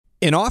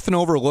An often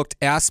overlooked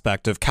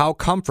aspect of cow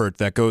comfort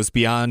that goes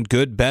beyond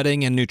good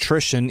bedding and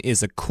nutrition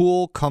is a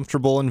cool,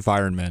 comfortable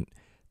environment.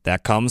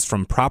 That comes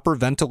from proper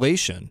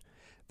ventilation.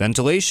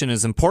 Ventilation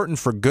is important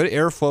for good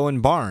airflow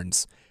in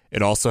barns.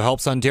 It also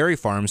helps on dairy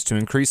farms to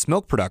increase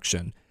milk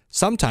production,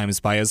 sometimes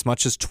by as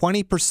much as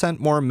 20%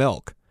 more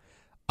milk.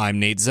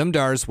 I'm Nate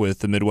Zimdars with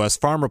the Midwest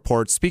Farm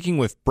Report, speaking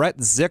with Brett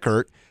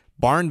Zickert,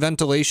 barn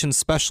ventilation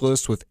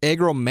specialist with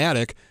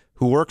Agromatic,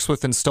 who works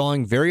with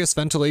installing various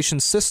ventilation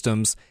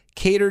systems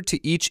catered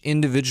to each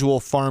individual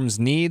farm's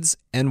needs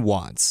and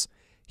wants.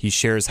 He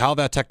shares how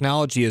that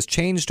technology has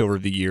changed over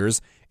the years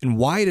and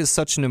why it is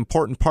such an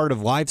important part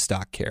of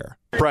livestock care.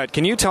 Brett,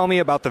 can you tell me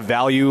about the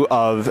value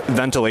of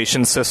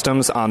ventilation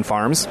systems on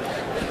farms?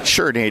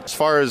 Sure, Nate. As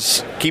far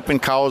as keeping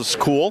cows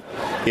cool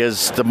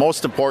is the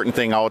most important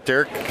thing out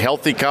there.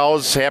 Healthy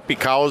cows, happy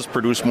cows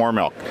produce more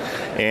milk.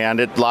 And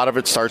a lot of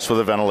it starts with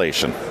the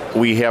ventilation.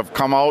 We have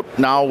come out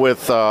now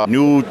with a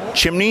new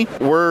chimney.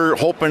 We're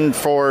hoping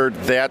for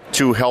that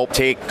to help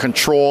take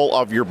control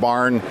of your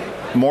barn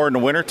more in the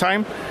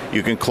wintertime.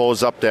 You can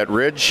close up that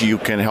ridge. You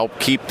can help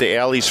keep the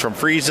alleys from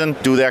freezing,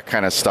 do that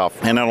kind of stuff.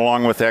 And then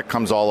along with that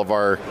comes all of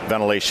our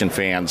ventilation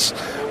fans.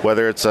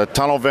 Whether it's a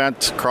tunnel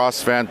vent,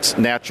 cross vent,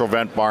 natural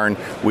vent barn,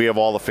 we have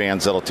all the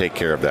fans that'll take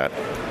care of that.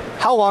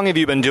 How long have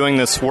you been doing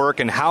this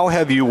work, and how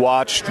have you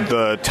watched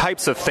the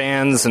types of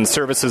fans and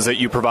services that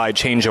you provide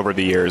change over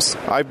the years?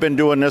 I've been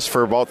doing this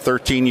for about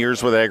 13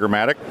 years with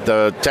Agromatic.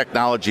 The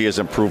technology has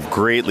improved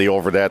greatly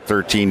over that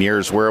 13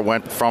 years, where it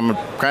went from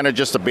kind of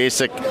just a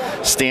basic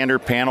standard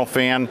panel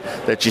fan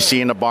that you see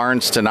in the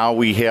barns to now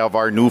we have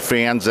our new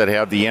fans that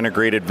have the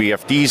integrated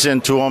VFDs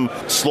into them.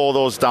 Slow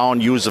those down,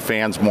 use the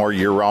fans more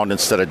year-round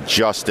instead of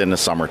just in the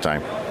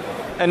summertime.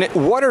 And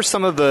what are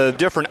some of the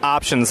different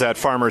options that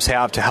farmers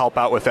have to help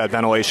out with that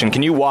ventilation?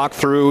 Can you walk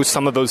through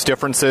some of those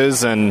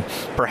differences and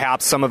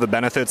perhaps some of the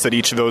benefits that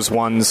each of those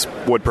ones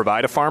would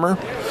provide a farmer?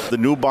 The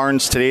new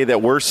barns today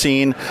that we're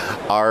seeing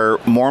are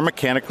more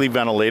mechanically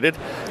ventilated,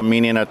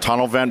 meaning a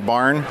tunnel vent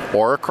barn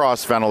or a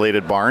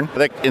cross-ventilated barn.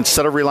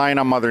 Instead of relying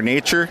on Mother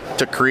Nature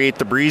to create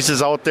the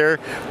breezes out there,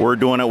 we're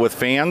doing it with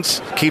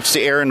fans. Keeps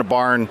the air in the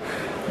barn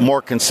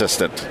more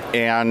consistent,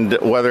 and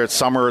whether it's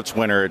summer or it's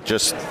winter,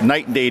 just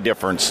night and day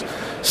difference.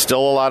 Still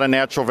a lot of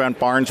natural vent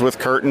barns with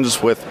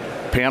curtains, with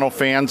panel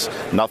fans.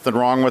 Nothing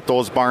wrong with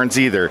those barns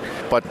either.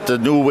 But the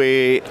new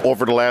way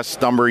over the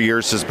last number of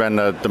years has been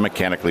the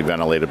mechanically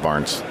ventilated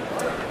barns.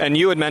 And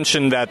you had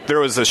mentioned that there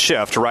was a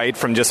shift, right,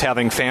 from just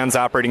having fans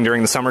operating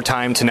during the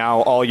summertime to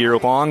now all year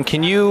long.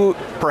 Can you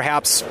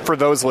perhaps, for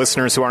those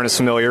listeners who aren't as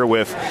familiar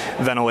with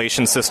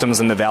ventilation systems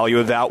and the value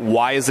of that,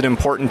 why is it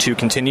important to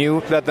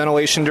continue that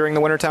ventilation during the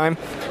wintertime?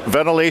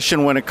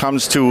 Ventilation, when it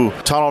comes to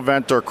tunnel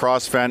vent or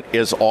cross vent,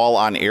 is all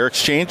on air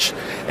exchange,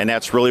 and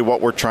that's really what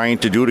we're trying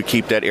to do to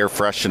keep that air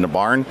fresh in the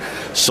barn.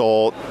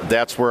 So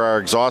that's where our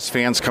exhaust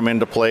fans come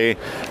into play.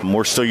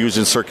 We're still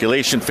using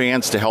circulation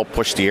fans to help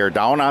push the air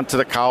down onto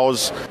the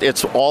cows.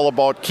 It's all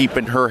about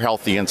keeping her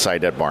healthy inside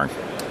that barn.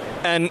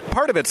 And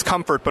part of it's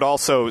comfort, but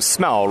also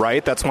smell,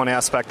 right? That's one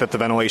aspect that the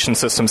ventilation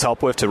systems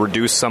help with, to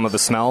reduce some of the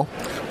smell?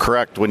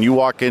 Correct. When you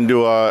walk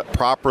into a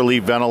properly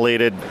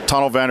ventilated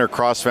tunnel vent or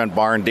cross vent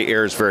barn, the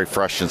air is very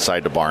fresh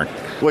inside the barn,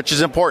 which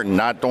is important,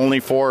 not only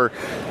for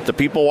the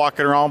people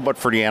walking around, but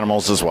for the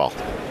animals as well.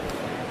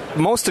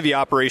 Most of the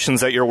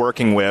operations that you're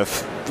working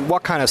with,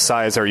 what kind of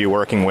size are you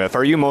working with?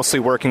 Are you mostly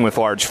working with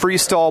large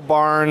freestall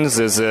barns?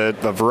 Is it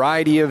a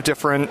variety of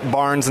different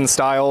barns and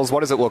styles? What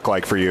does it look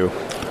like for you?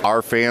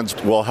 Our fans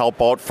will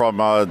help out from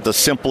the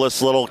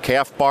simplest little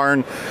calf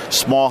barn,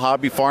 small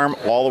hobby farm,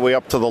 all the way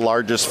up to the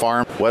largest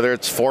farm. Whether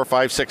it's 4,000,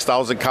 5,000,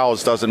 6,000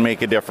 cows doesn't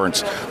make a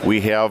difference.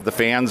 We have the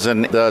fans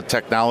and the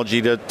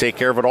technology to take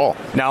care of it all.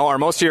 Now, are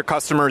most of your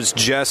customers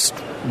just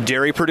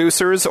dairy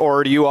producers,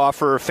 or do you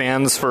offer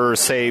fans for,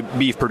 say,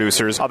 beef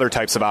producers, other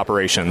types of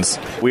operations?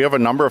 We have a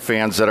number of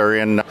fans that are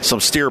in some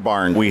steer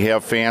barns. We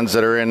have fans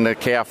that are in the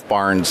calf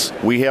barns.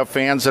 We have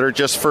fans that are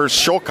just for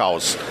show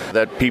cows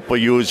that people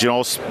use,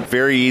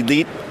 very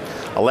elite,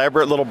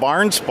 elaborate little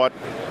barns, but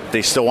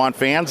they still want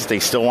fans. They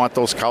still want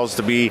those cows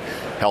to be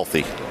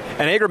healthy.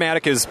 And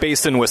Agromatic is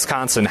based in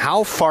Wisconsin.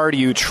 How far do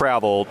you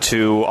travel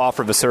to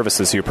offer the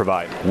services you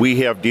provide?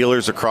 We have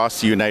dealers across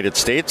the United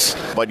States,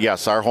 but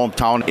yes, our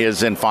hometown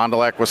is in Fond du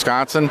Lac,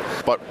 Wisconsin,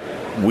 but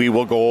we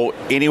will go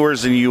anywhere in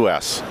the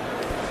U.S.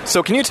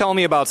 So can you tell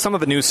me about some of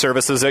the new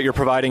services that you're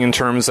providing in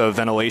terms of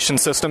ventilation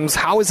systems?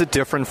 How is it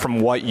different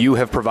from what you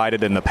have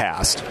provided in the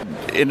past?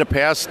 In the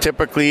past,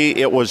 typically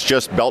it was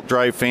just belt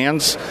drive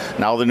fans.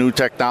 Now the new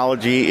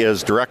technology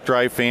is direct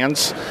drive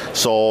fans,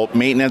 so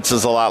maintenance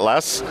is a lot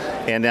less.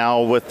 And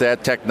now with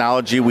that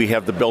technology, we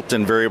have the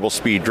built-in variable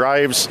speed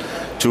drives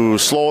to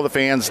slow the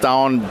fans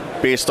down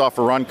based off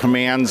of run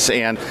commands,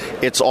 and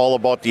it's all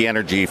about the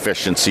energy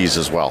efficiencies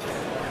as well.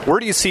 Where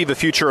do you see the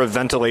future of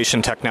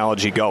ventilation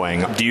technology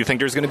going? Do you think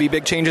there's going to be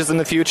big changes in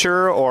the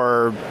future,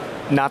 or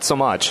not so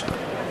much?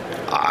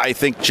 I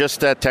think just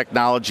that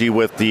technology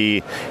with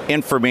the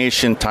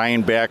information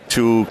tying back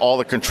to all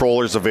the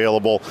controllers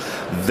available,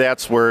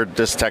 that's where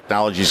this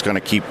technology is going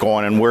to keep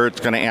going, and where it's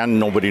going to end,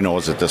 nobody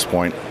knows at this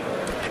point.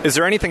 Is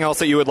there anything else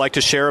that you would like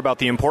to share about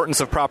the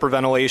importance of proper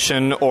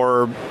ventilation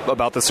or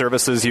about the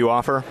services you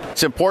offer?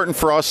 It's important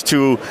for us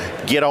to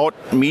get out,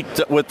 meet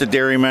with the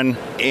dairymen,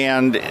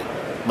 and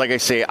like I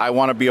say, I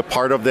want to be a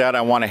part of that.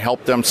 I want to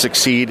help them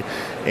succeed,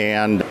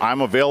 and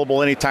I'm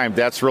available anytime.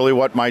 That's really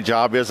what my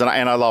job is, and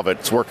I love it.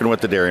 It's working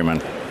with the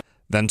dairymen.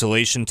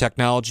 Ventilation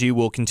technology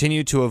will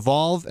continue to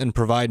evolve and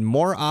provide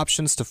more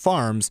options to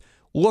farms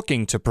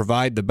looking to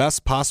provide the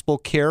best possible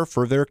care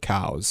for their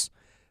cows.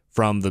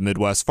 From the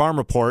Midwest Farm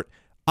Report,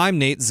 I'm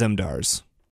Nate Zimdars.